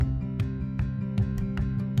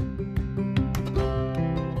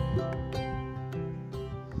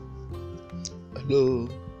Hello,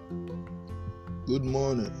 good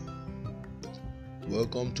morning.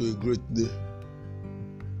 Welcome to a great day.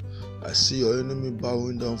 I see your enemy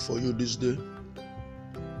bowing down for you this day.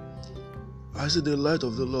 I see the light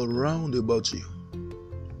of the Lord round about you.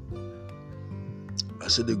 I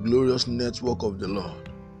see the glorious network of the Lord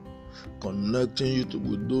connecting you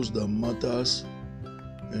with those that matters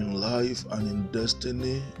in life and in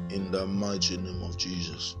destiny in the mighty name of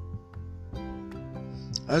Jesus.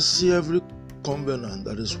 I see every covenant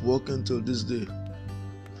that is working till this day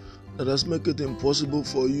that has made it impossible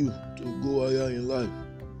for you to go higher in life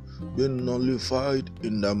being nullified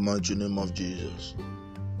in the mighty name of Jesus.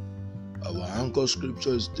 Our anchor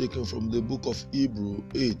scripture is taken from the book of Hebrews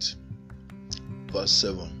 8 verse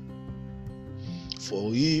 7.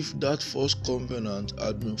 For if that first covenant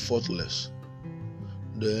had been faultless,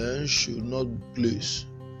 then should not place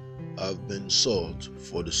have been sought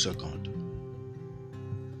for the second.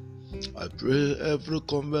 I pray every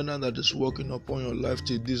covenant that is working upon your life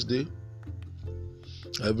till this day,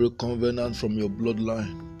 every covenant from your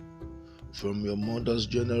bloodline, from your mother's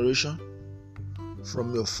generation,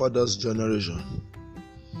 from your father's generation,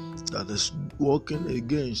 that is working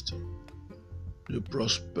against the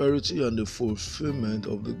prosperity and the fulfillment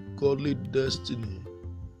of the godly destiny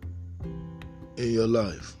in your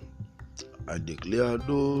life, I declare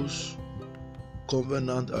those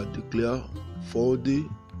covenants, I declare faulty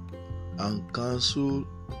and cancel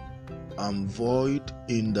and void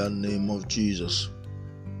in the name of Jesus.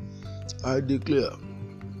 I declare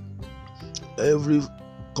every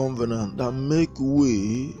covenant that make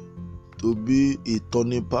way to be a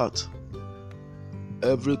turning path,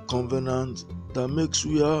 every covenant that makes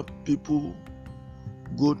where people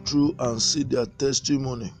go through and see their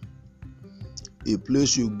testimony, a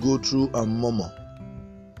place you go through and murmur,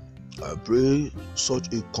 I pray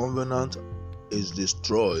such a covenant is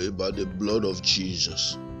destroyed by the blood of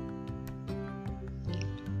Jesus.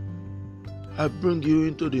 I bring you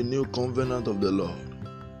into the new covenant of the Lord,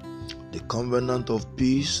 the covenant of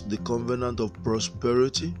peace, the covenant of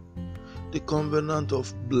prosperity, the covenant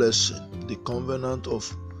of blessing, the covenant of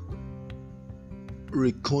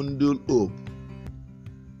rekindled hope.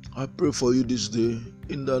 I pray for you this day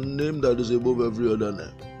in the name that is above every other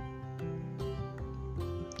name.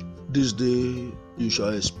 This day you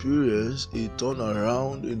shall experience a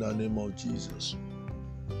turnaround in the name of Jesus.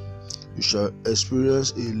 You shall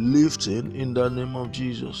experience a lifting in the name of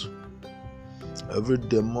Jesus. Every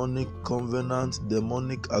demonic covenant,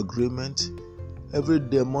 demonic agreement, every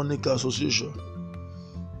demonic association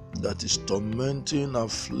that is tormenting,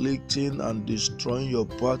 afflicting, and destroying your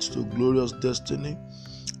path to glorious destiny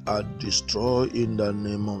are destroyed in the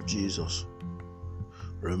name of Jesus.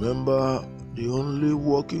 Remember, the only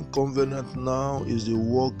working covenant now is the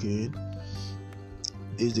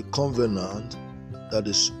covenant that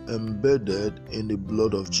is embedded in the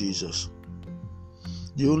blood of Jesus.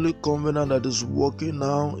 The only covenant that is working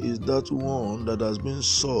now is that one that has been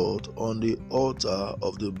sought on the altar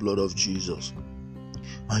of the blood of Jesus.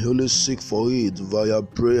 I only seek for it via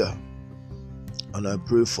prayer, and I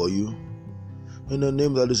pray for you. In the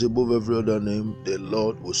name that is above every other name, the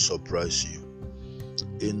Lord will surprise you.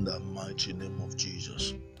 In the mighty name of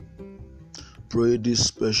Jesus. Pray this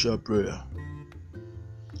special prayer.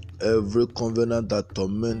 Every covenant that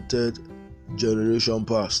tormented generation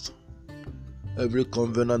past, every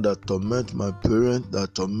covenant that torment my parent,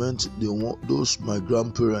 that torment those my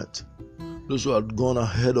grandparents, those who had gone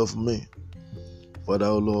ahead of me, Father,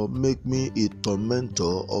 O Lord, make me a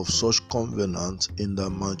tormentor of such covenant in the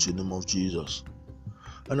mighty name of Jesus.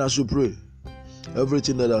 And as you pray,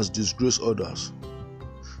 everything that has disgraced others,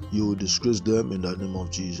 you will disgrace them in the name of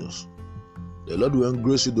Jesus. The Lord will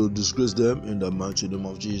grace you to disgrace them in the mighty name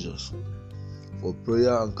of Jesus. For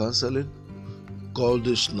prayer and counseling, call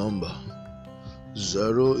this number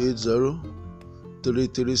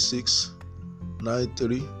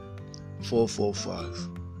 080-336-93445,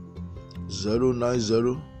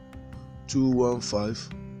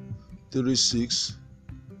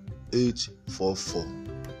 090-215-36844.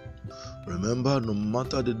 Remember, no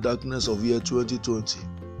matter the darkness of year 2020,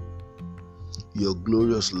 your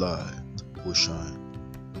glorious light will shine.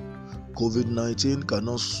 COVID-19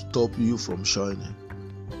 cannot stop you from shining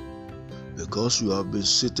because you have been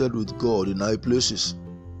seated with God in high places.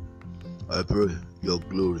 I pray your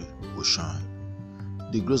glory will shine.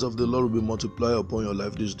 The grace of the Lord will be multiplied upon your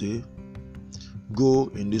life this day. Go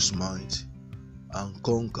in this might and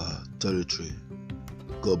conquer territory.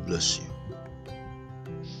 God bless you.